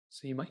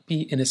So you might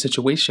be in a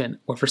situation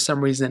where for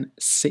some reason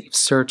safe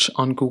search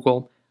on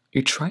Google,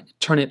 you're trying to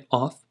turn it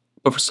off,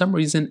 but for some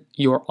reason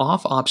your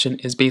off option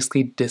is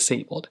basically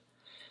disabled.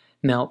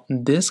 Now,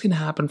 this can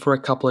happen for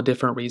a couple of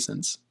different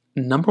reasons.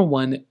 Number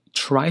one,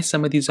 try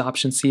some of these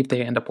options, see if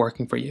they end up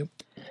working for you.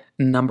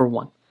 Number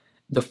one,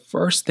 the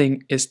first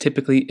thing is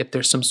typically if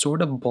there's some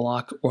sort of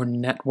block or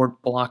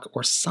network block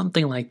or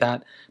something like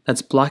that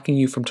that's blocking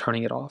you from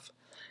turning it off.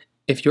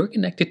 If you're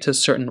connected to a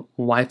certain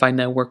Wi-Fi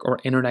network or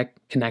internet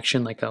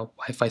connection, like a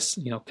Wi-Fi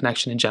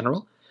connection in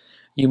general,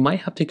 you might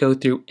have to go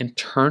through and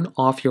turn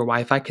off your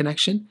Wi-Fi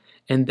connection,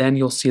 and then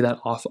you'll see that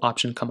off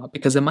option come up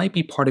because it might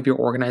be part of your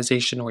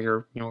organization or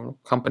your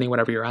company,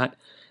 whatever you're at,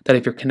 that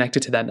if you're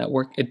connected to that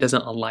network, it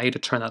doesn't allow you to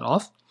turn that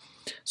off.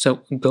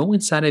 So go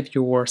inside of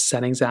your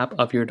settings app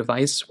of your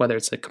device, whether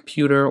it's a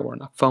computer or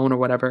a phone or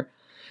whatever,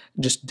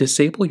 just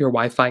disable your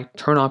Wi-Fi,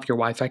 turn off your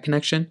Wi-Fi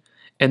connection,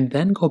 and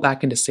then go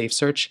back into Safe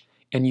Search,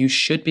 and you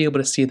should be able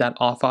to see that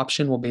off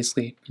option will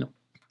basically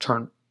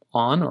turn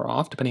on or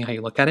off depending on how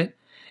you look at it,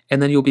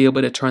 and then you'll be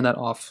able to turn that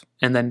off,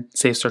 and then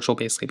Safe Search will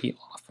basically be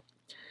off.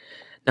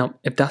 Now,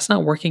 if that's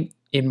not working,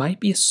 it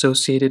might be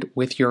associated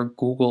with your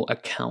Google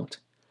account.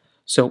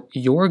 So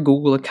your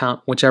Google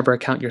account, whichever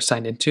account you're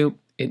signed into,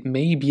 it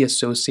may be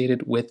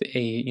associated with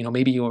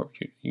maybe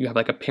you have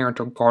like a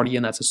parent or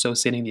guardian that's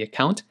associating the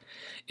account.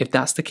 If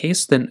that's the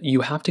case, then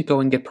you have to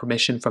go and get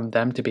permission from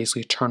them to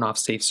basically turn off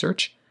Safe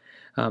Search.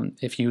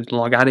 If you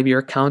log out of your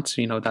account,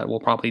 that will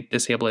probably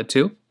disable it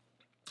too.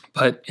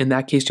 But in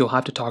that case, you'll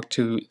have to talk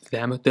to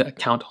them, the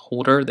account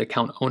holder, the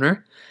account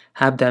owner,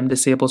 have them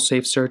disable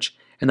Safe Search,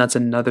 and that's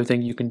another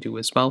thing you can do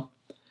as well.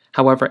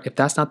 However, if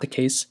that's not the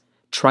case,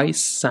 try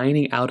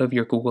signing out of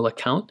your Google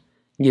account,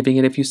 giving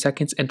it a few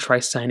seconds, and try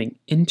signing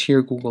into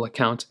your Google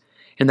account,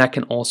 and that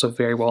can also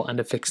very well end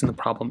up fixing the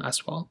problem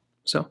as well.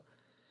 So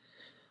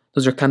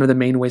those are kind of the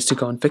main ways to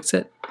go and fix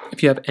it.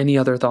 If you have any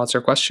other thoughts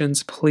or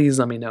questions, please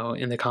let me know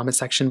in the comment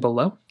section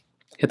below.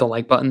 Hit the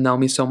like button, that would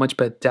mean so much,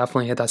 but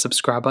definitely hit that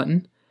subscribe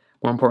button.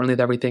 More importantly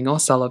than everything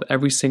else, I love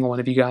every single one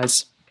of you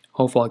guys.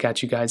 Hopefully I'll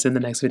catch you guys in the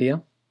next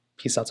video.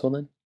 Peace out till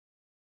then.